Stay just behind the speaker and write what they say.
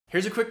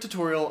Here's a quick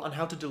tutorial on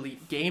how to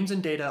delete games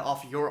and data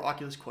off your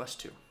Oculus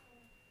Quest 2.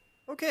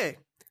 Okay,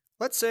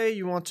 let's say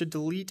you want to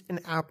delete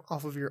an app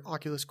off of your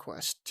Oculus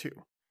Quest 2.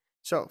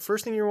 So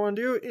first thing you want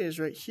to do is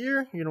right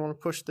here, you're going to want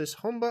to push this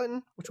home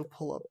button, which will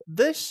pull up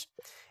this.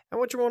 And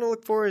what you want to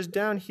look for is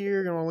down here,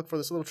 you're going to want to look for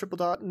this little triple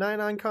dot 9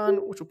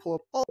 icon, which will pull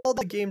up all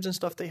the games and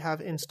stuff they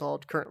have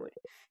installed currently.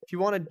 If you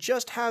want to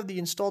just have the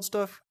installed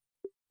stuff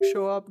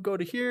show up, go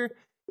to here,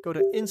 go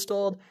to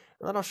installed,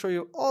 and that'll show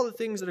you all the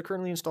things that are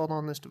currently installed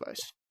on this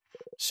device.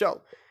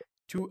 So,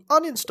 to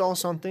uninstall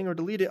something or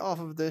delete it off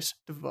of this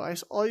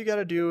device, all you got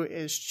to do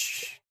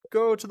is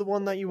go to the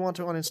one that you want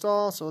to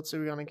uninstall. So let's say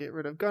we want to get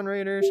rid of Gun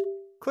Raiders.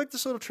 Click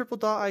this little triple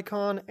dot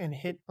icon and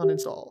hit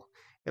uninstall.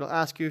 It'll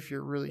ask you if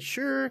you're really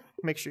sure.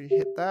 Make sure you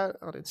hit that,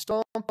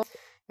 uninstall,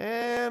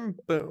 and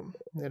boom.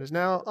 It is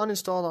now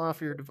uninstalled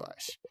off your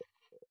device.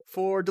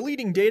 For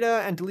deleting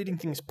data and deleting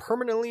things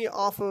permanently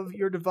off of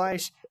your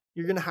device,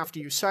 you're going to have to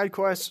use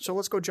SideQuest. So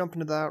let's go jump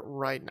into that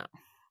right now.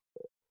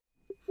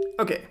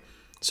 Okay,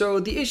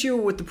 so the issue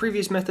with the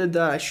previous method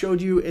that I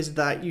showed you is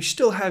that you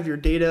still have your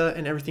data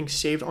and everything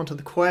saved onto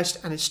the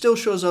Quest, and it still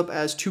shows up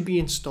as to be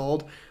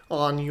installed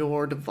on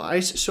your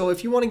device. So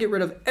if you want to get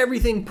rid of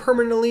everything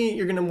permanently,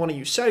 you're going to want to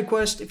use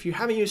SideQuest. If you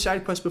haven't used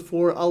SideQuest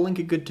before, I'll link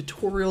a good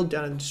tutorial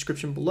down in the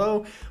description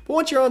below. But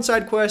once you're on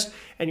SideQuest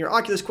and your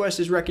Oculus Quest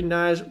is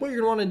recognized, what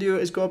you're going to want to do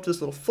is go up to this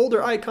little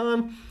folder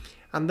icon,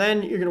 and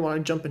then you're going to want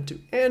to jump into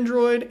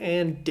Android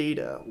and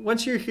data.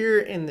 Once you're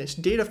here in this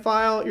data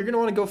file, you're going to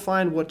want to go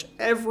find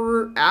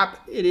whichever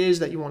app it is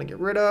that you want to get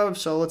rid of.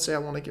 So let's say I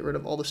want to get rid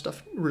of all the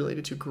stuff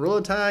related to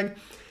Gorilla Tag.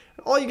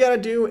 All you got to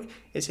do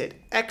is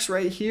hit X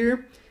right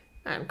here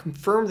and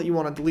confirm that you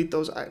want to delete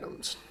those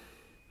items.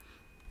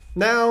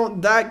 Now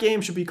that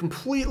game should be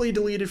completely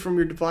deleted from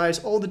your device.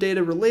 All the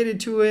data related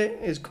to it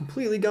is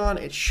completely gone.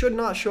 It should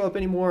not show up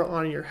anymore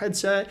on your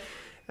headset.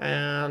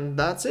 And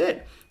that's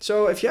it.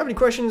 So if you have any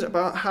questions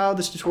about how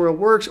this tutorial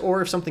works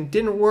or if something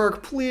didn't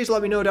work, please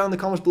let me know down in the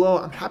comments below.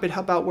 I'm happy to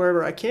help out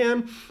wherever I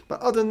can.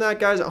 But other than that,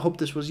 guys, I hope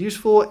this was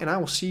useful and I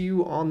will see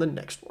you on the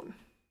next one.